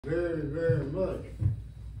Very, very much.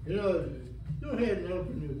 You know, go ahead and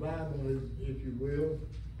open your Bible, if you will,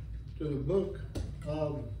 to the book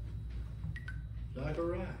of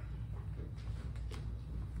Zechariah.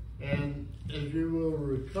 And as you will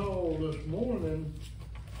recall this morning,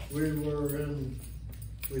 we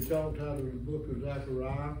talked out of the book of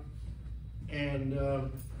Zechariah, and it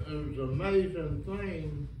was an amazing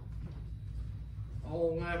thing.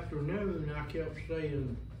 All afternoon I kept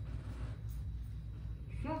saying,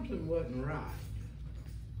 something wasn't right.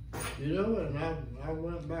 You know, and I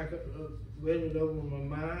went back, read it over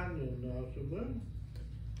my mind, and I said, well,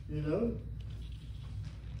 you know,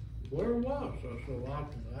 where was I? So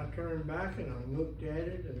I turned back and I looked at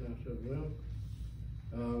it, and I said, well,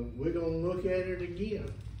 we're going to look at it again.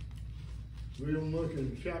 We're going to look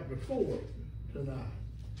in chapter 4 tonight.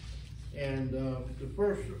 And the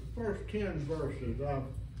first 10 verses,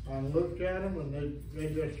 I looked at them, and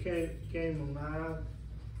they just came alive.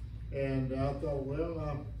 And I thought, well,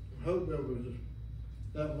 I hope it was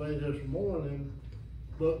that way this morning.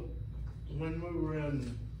 But when we were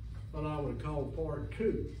in what I would call part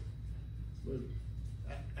 2, but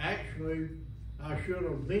actually I should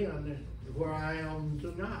have been where I am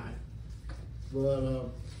tonight. But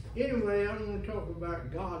anyway, I'm going to talk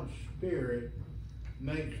about God's Spirit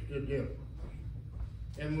makes the difference.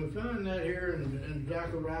 And we find that here in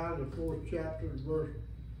Zechariah, the 4th chapter, verse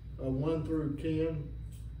 1 through 10.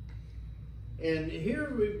 And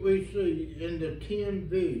here we see in the 10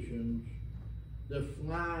 visions, the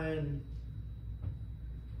flying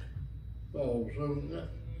balls. So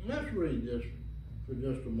let's read this for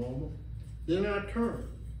just a moment. Then I turned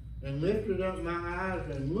and lifted up my eyes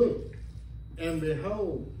and looked, and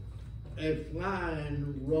behold, a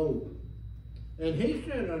flying roll. And he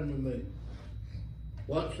said unto me,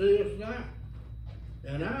 what seest thou?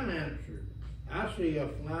 And I answered, I see a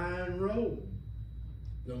flying roll.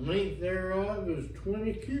 The length thereof is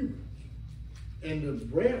 20 cubits, and the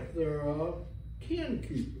breadth thereof 10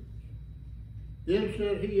 cubits. Then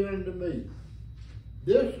said he unto me,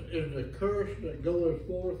 this is the curse that goeth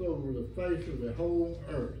forth over the face of the whole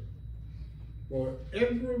earth. For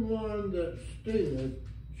every one that stealeth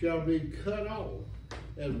shall be cut off,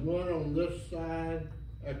 as one on this side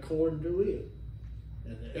according to it.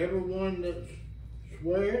 And every one that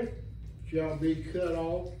sweareth shall be cut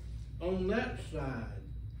off on that side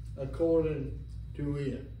according to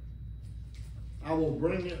it. I will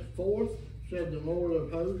bring it forth, said the Lord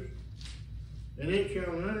of hosts, and it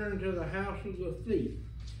shall enter into the house of the thief,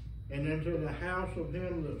 and into the house of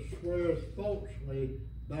him that sweareth falsely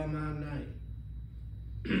by my name.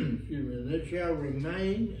 Excuse me. And it shall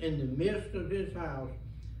remain in the midst of his house,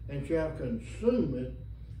 and shall consume it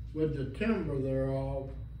with the timber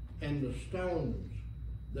thereof, and the stones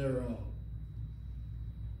thereof.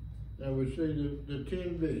 Now we see the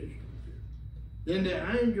 10 visions. Then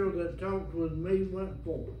the angel that talked with me went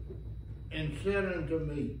forth, and said unto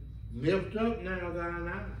me, lift up now thine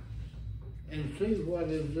eyes, and see what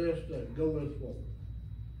is this that goeth forth.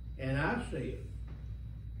 And I said,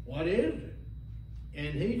 what is it?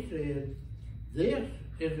 And he said, this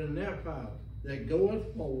is an ephod that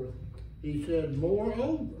goeth forth. He said,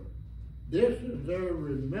 moreover, this is their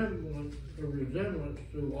resemblance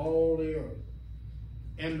to all the earth.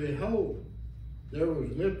 And behold, there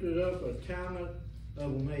was lifted up a talent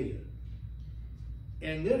of lead.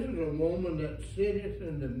 And this is a woman that sitteth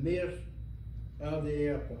in the midst of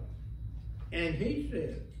the ephod. And he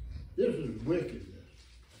said, this is wickedness.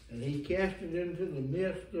 And he cast it into the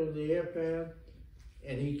midst of the ephod,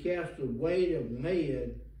 and he cast the weight of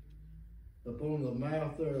lead upon the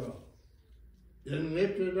mouth thereof. Then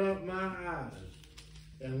lifted up my eyes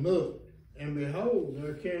and looked, and behold,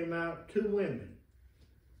 there came out 2 women.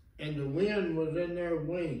 And the wind was in their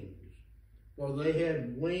wings, for they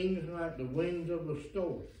had wings like the wings of a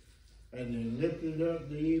stork. And they lifted up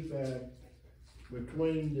the ephod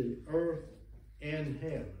between the earth and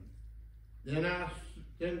heaven.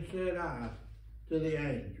 Then said I to the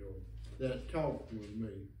angel that talked with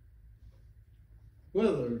me,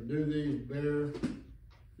 whither do these bear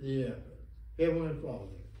the ephod? Heavenly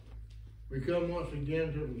Father, we come once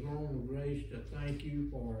again to the throne of grace to thank you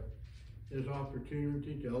for this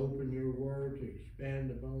opportunity to open your word, to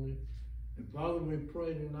expand upon it. And Father, we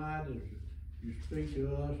pray tonight as you speak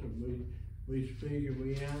to us, and we speak and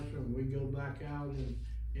we answer, and we go back out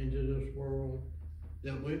into this world,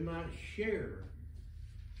 that we might share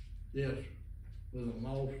this with a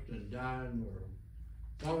lost and dying world.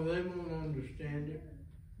 Father, they won't understand it,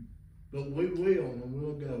 but we will, and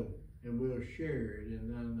we'll go, and we'll share it in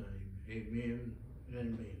thy name. Amen and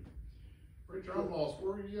amen. Preacher, I'm lost.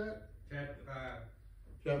 Where are you at? Chapter 5.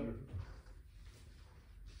 Chapter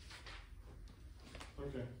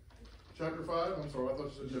Okay. Chapter 5, I'm sorry, I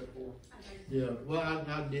thought you said chapter 4. Yeah, well,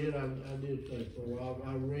 I did say 4.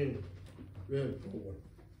 I read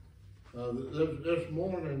 4. This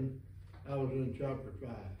morning, I was in chapter 5.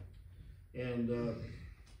 And,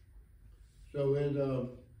 so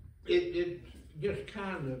it just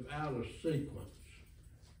kind of out of sequence.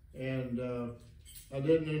 And, I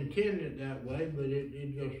didn't intend it that way, but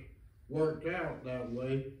it just worked out that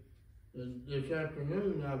way. And this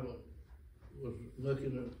afternoon, I was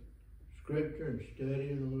looking at scripture and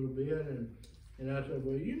studying a little bit, and I said,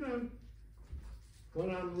 well, you know, what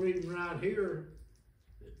I'm reading right here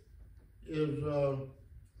is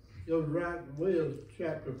goes right with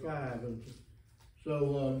chapter 5, and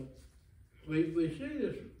so we see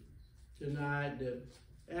this tonight that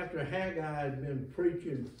after Haggai had been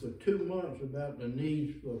preaching for 2 months about the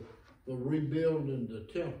needs for rebuilding the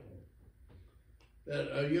temple, that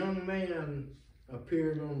a young man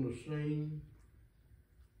appeared on the scene.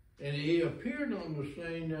 And he appeared on the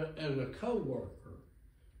scene as a co-worker.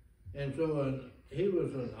 And so he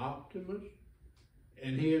was an optimist,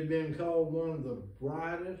 and he had been called one of the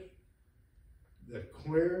brightest, the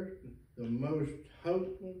clearest, the most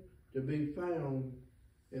hopeful to be found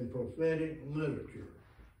in prophetic literature.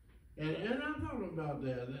 And I thought about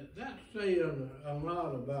that's saying a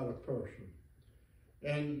lot about a person.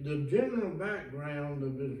 And the general background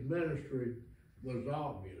of his ministry was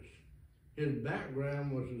obvious. His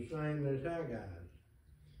background was the same as Haggai's.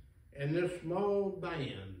 And this small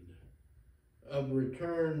band of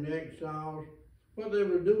returned exiles, what they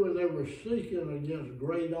were doing, they were seeking against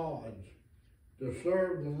great odds to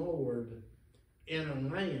serve the Lord in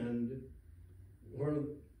a land where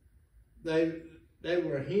they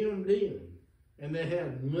were hemmed in, and they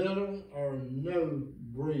had little or no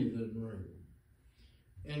breathing room.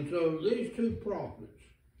 And so these two prophets,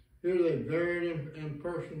 here they varied in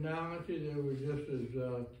personality. They were just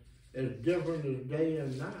as different as day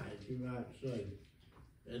and night, you might say.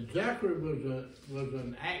 And Zachary was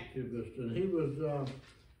an activist, and he was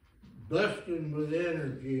busting with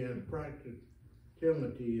energy and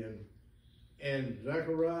practicality. And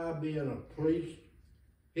Zechariah, being a priest,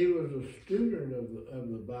 he was a student of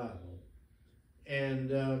the Bible,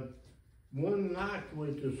 and one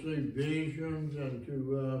likely to see visions and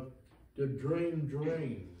to dream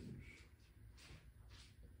dreams.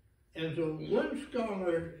 And so one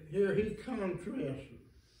scholar here, he contrasted.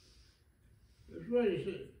 That's what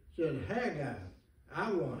he said, Haggai, I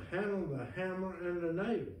will handle the hammer and the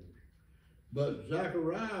nails, but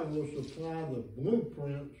Zechariah will supply the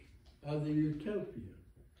blueprints of the utopia.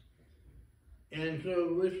 And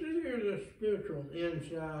so we see here the spiritual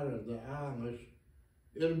inside of the Amish.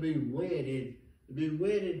 It'll be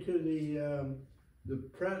wedded to the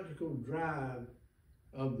practical drive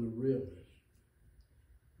of the realist.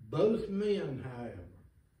 Both men, however,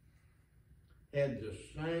 had the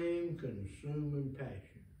same consuming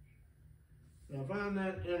passions. Now, I find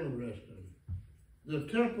that interesting. The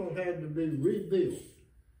temple had to be rebuilt,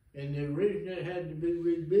 and the reason it had to be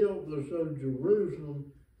rebuilt was so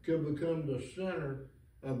Jerusalem could become the center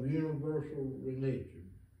of universal religion.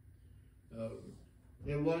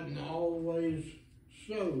 It wasn't always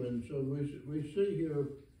so, and so we see here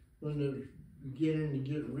when they're beginning to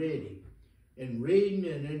get ready and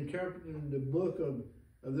reading and interpreting the book of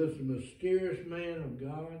this mysterious man of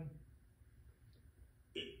God.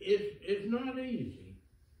 It's not easy,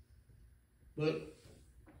 but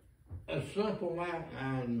a simple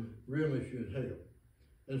outline really should help.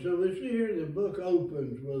 And so we see here the book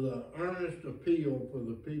opens with an earnest appeal for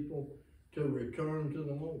the people to return to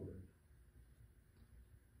the Lord.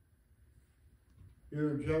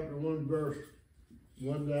 Here in chapter 1, verse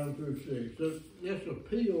 1 down through 6. So this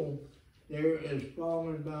appeal there is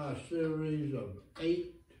followed by a series of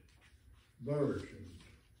 8 versions,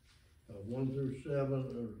 1 through 7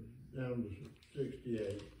 or down to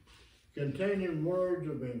 68, containing words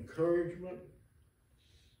of encouragement,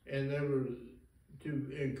 and they were to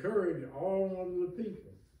encourage all of the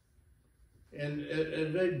people. And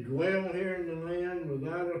as they dwell here in the land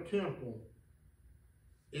without a temple,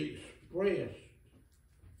 expressed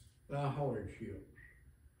by hardships.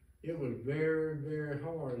 It was very, very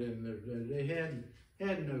hard in those days. They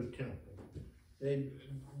had no temple. They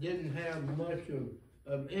didn't have much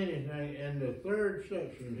of anything. And the third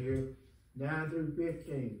section here, 9 through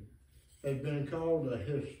 15, has been called a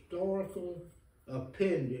historical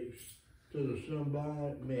appendix to the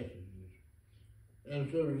symbolic messages.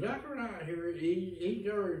 And so Zechariah here, he's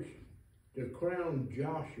urged to crown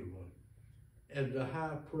Joshua as the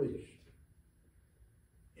high priest.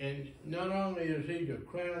 And not only is he to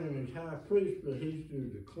crown him as high priest, but he's to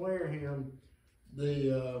declare him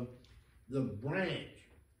the the branch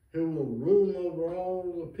who will rule over all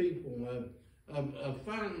the people. A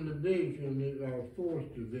final division, or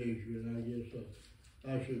fourth division, I guess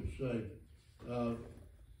I should say.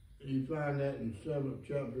 You find that in 7th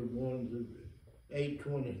chapter 1 to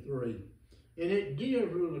 8:23. And it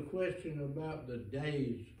deals with the question about the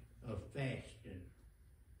days of fasting.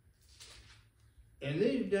 And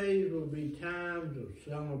these days will be times of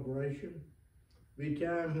celebration, be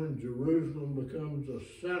times when Jerusalem becomes a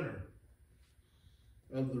center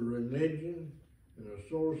of the religion and a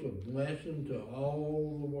source of blessing to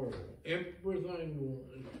all the world. Everything will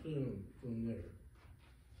extend from there.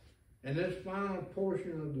 And this final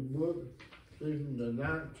portion of the book, see from the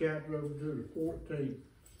 9th chapter over to the 14th,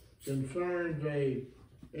 concerns a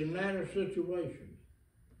matter situation.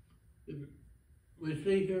 We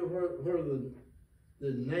see here where the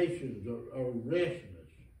nations are restless.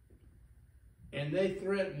 And they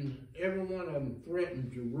threaten, every one of them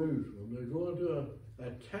threatened Jerusalem. They're going to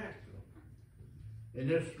attack them. And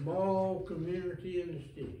this small community in the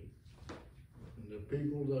city, and the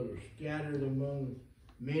people that are scattered among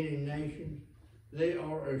many nations, they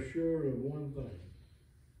are assured of one thing.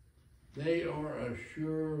 They are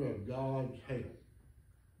assured of God's help.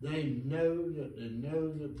 They know that they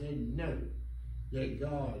know that they know that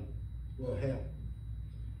God will help.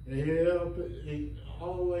 And He'll help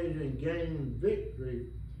always in gaining victory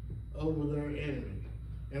over their enemies.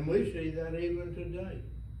 And we see that even today.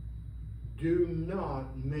 Do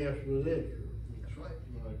not mess with Israel. That's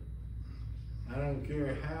right. I don't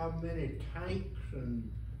care how many tanks and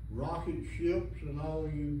rocket ships and all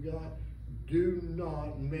you've got, do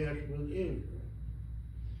not mess with Israel.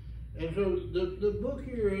 And so the book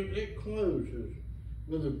here, it closes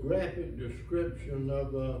with a graphic description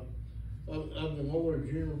of the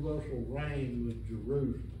Lord's universal reign with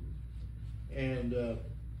Jerusalem. And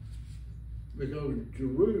because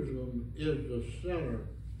Jerusalem is the center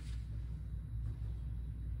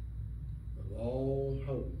of all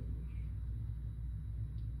holiness.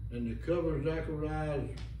 And to cover Zechariah's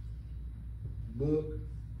book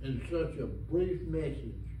in such a brief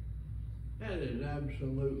message, that is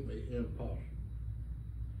absolutely impossible.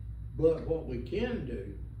 But what we can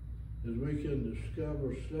do is we can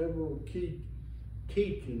discover several key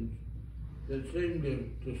teachings that seem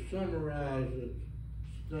to summarize its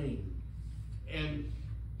theme. And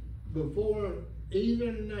before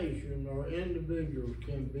either nation or individuals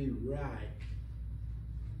can be right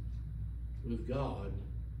with God,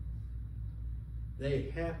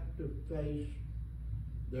 they have to face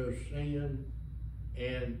their sin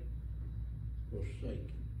and forsake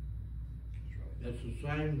it. That's the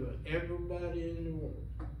same for everybody in the world.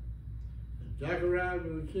 And Zechariah,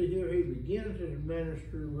 we see here, he begins his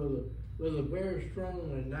ministry with a very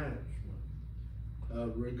strong announcement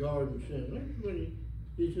regarding sin. That's what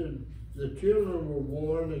he said, the children were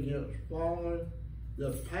warned against falling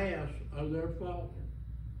the paths of their father.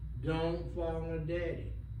 Don't follow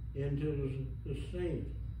daddy into the sin.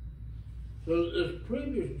 So this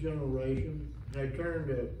previous generation had turned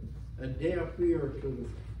a deaf ear to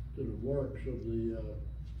the works of the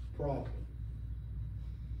prophet.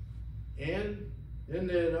 And then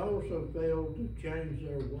they had also failed to change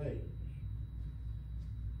their ways.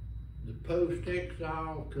 The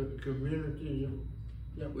post-exile communities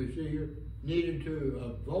that we see here needed to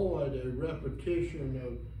avoid a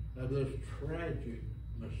repetition of this tragic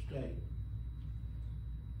mistake.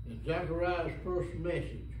 In Zechariah's first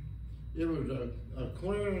message, it was a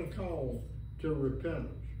clarion call to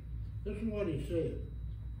repentance. This is what he said.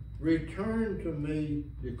 Return to me,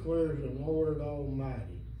 declares the Lord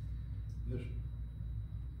Almighty,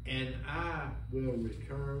 and I will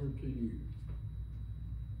return to you.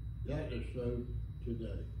 That is so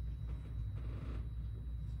today.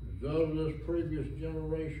 The result of this previous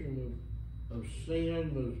generation of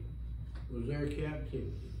sin was their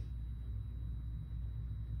captivity.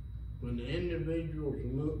 When the individuals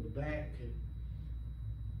look back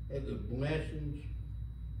at the blessings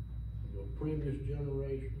of the previous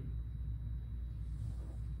generation,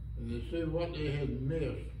 and they see what they had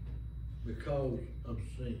missed because of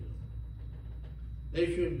sin,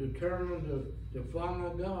 they should determine to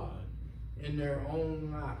follow God in their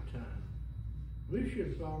own lifetime. We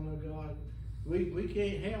should follow God. We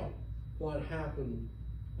can't help what happened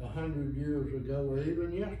 100 years ago or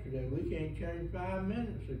even yesterday. We can't change 5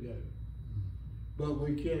 minutes ago. But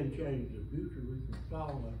we can change the future. We can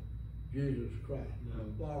follow Jesus Christ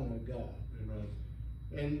and follow God. Amen.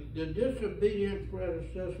 And the disobedient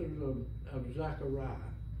predecessors of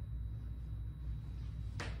Zechariah,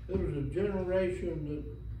 it was a generation that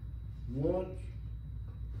once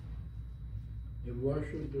had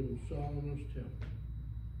worshipped in Solomon's temple.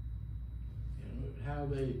 how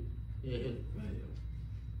it had failed.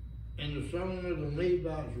 And the song of the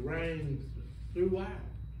Levites rang throughout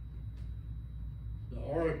the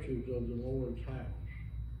arches of the Lord's house.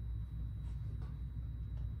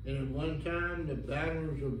 And at one time, the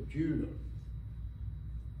banners of Judah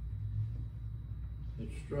had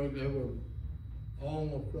struck over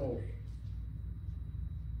all across.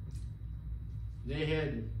 They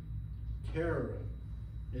had terror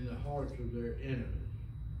in the hearts of their enemies.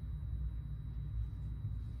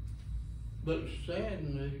 But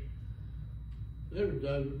sadly, those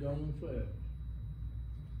days are gone fast.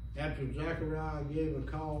 After Zechariah gave a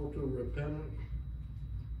call to repentance,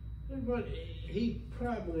 he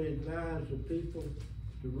probably advised the people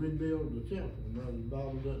to rebuild the temple. Now, the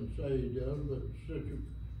Bible doesn't say he does, but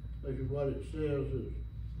that's what it says it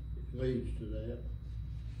leads to that.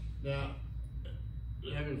 Now,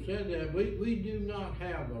 having said that, we do not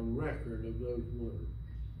have a record of those words.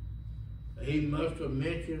 He must have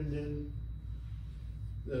mentioned in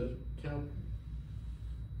the temple.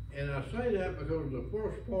 And I say that because the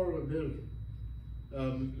first part of his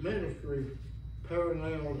ministry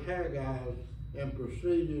paralleled Haggai's and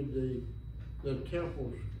preceded the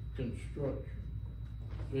temple's construction.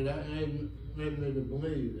 So that led me to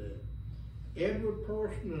believe that every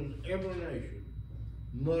person in every nation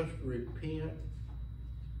must repent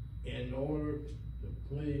in order to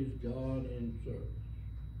please God in service.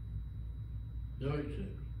 No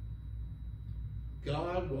exception.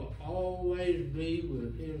 God will always be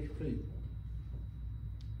with his people.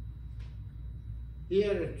 He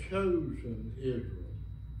had a chosen Israel.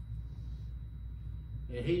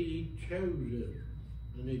 And he chose Israel.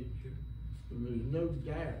 And there was no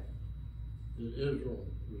doubt that Israel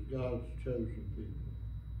was God's chosen people.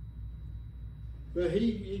 But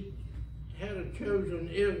he had a chosen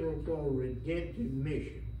Israel for a redemptive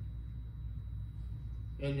mission.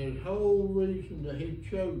 And the whole reason that he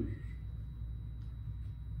chose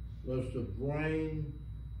was to bring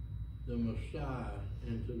the Messiah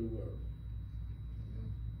into the world.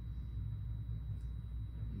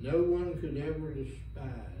 No one could ever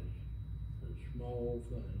despise a small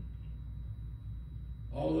thing.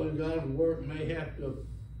 Although God's work may have to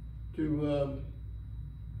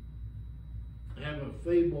have a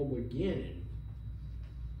feeble beginning,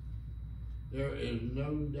 there is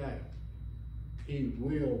no doubt he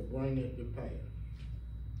will bring it to pass.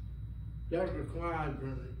 Dr. Clyde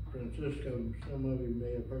Francisco, some of you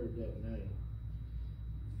may have heard that name.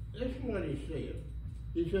 This is what he said.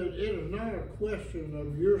 He said, it is not a question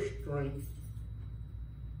of your strength,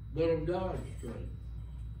 but of God's strength.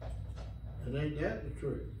 And ain't that the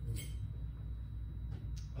truth?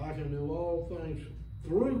 I can do all things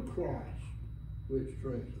through Christ, which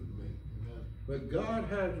strengthens me. Amen. But God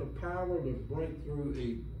has the power to break through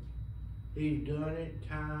evil. He's done it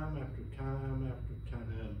time after time after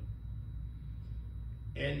time.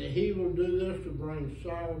 And he will do this to bring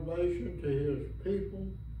salvation to his people,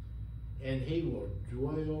 and he will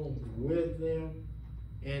dwell with them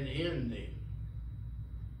and in them.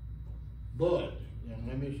 But, now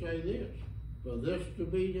let me say this, for this to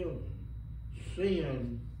be done,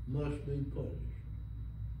 sin must be punished,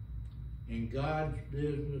 and God's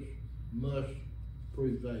business must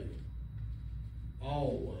prevail,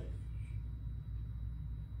 always.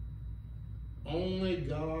 Only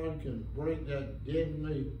God can break that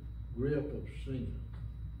deadly grip of sin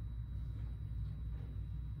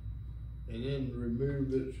and then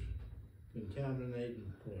remove its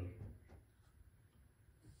contaminating presence.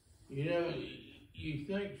 You know, you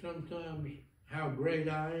think sometimes how great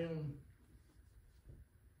I am,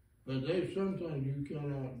 but there's some things you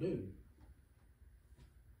cannot do.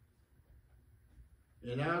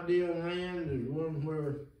 An ideal land is one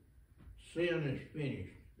where sin is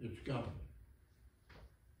finished, it's gone.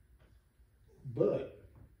 But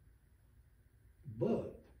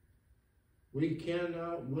we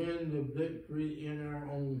cannot win the victory in our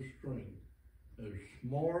own strength. As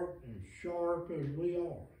smart and sharp as we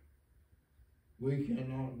are, we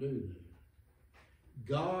cannot do that.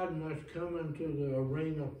 God must come into the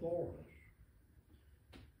arena for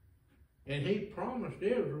us. And he promised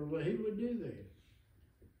Israel that he would do that.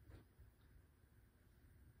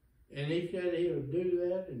 And he said he would do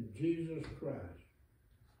that in Jesus Christ.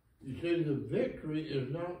 You see, the victory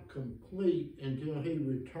is not complete until he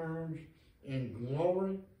returns in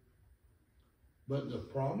glory, but the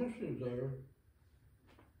promise is there.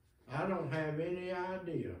 I don't have any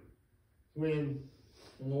idea when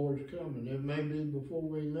the Lord's coming. It may be before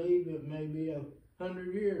we leave, it may be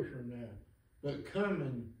 100 years from now, but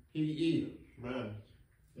coming he is. Amen.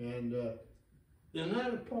 And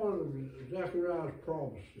that is part of Zechariah's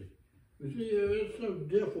prophecy. You see, it's so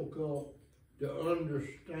difficult to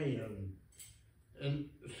understand. And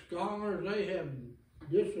scholars, they have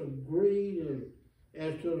disagreed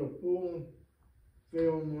as to the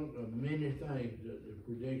fulfillment of many things that the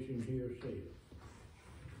prediction here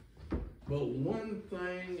says. But one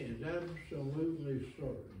thing is absolutely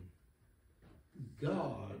certain.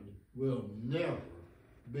 God will never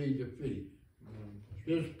be defeated.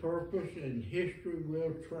 His purpose in history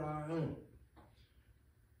will triumph.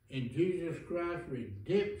 And Jesus Christ's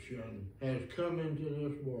redemption has come into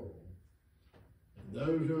this world. And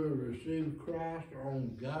those who have received Christ are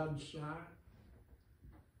on God's side.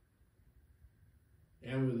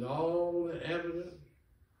 And with all the evidence,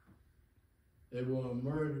 they will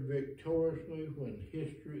emerge victoriously when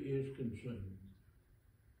history is consumed.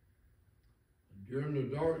 During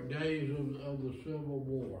the dark days of the Civil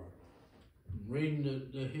War, reading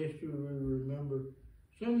the history, we remember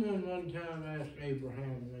someone one time asked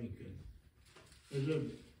Abraham Lincoln, he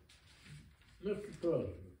said, Mr.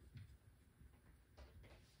 President,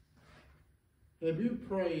 have you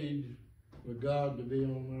prayed for God to be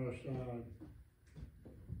on our side?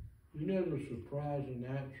 You know the surprising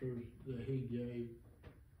answers that he gave?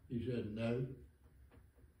 He said, no.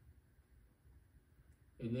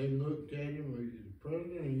 And they looked at him, the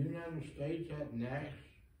President of the United States hadn't asked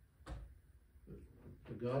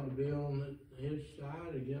for God to be on his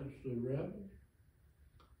side against the rebels.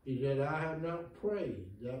 He said, I have not prayed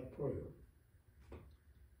that prayer,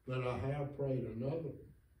 but I have prayed another.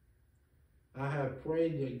 I have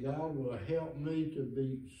prayed that God will help me to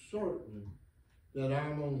be certain that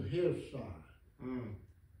I'm on his side.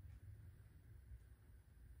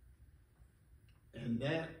 And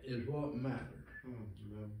that is what matters.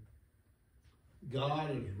 God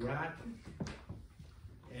is righteous,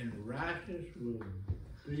 and righteous will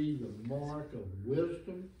be the mark of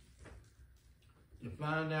wisdom to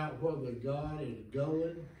find out whether God is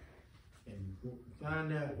going and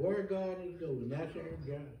find out where God is going. That's our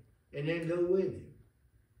job. And then go with him.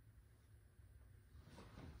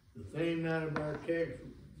 The theme out of our text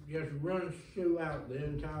just runs throughout the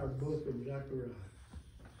entire book of Zechariah.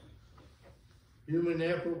 Human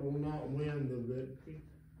effort will not win the victory.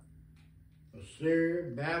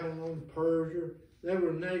 Assyria, Babylon, Persia, they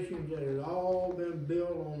were nations that had all been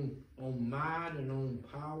built on might and on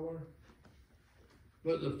power.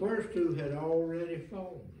 But the first two had already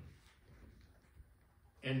fallen.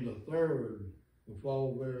 And the third will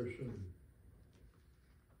fall very soon.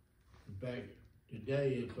 In fact,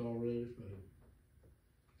 today it's already failed.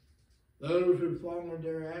 Those who followed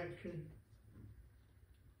their action,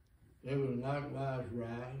 they would likewise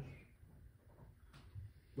rise,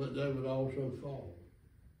 but they would also fall.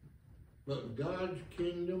 But God's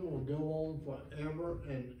kingdom will go on forever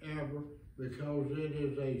and ever because it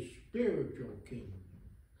is a spiritual kingdom.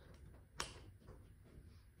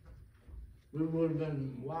 We would have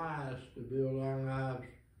been wise to build our lives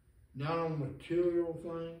not on material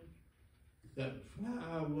things that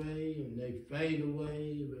fly away and they fade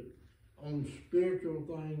away, but on spiritual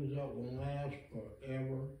things that will last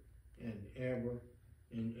forever and ever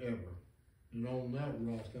and ever. And on that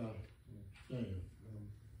rock I stand.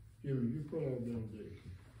 Jimmy, you pray our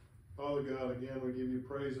benediction. Father God, again, we give you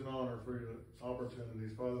praise and honor for your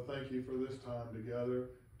opportunities. Father, thank you for this time together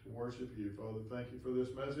to worship you. Father, thank you for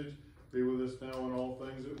this message. Be with us now in all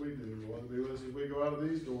things that we do. Lord, be with us as we go out of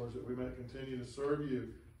these doors, that we may continue to serve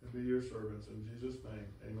you and be your servants. In Jesus' name,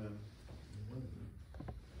 amen.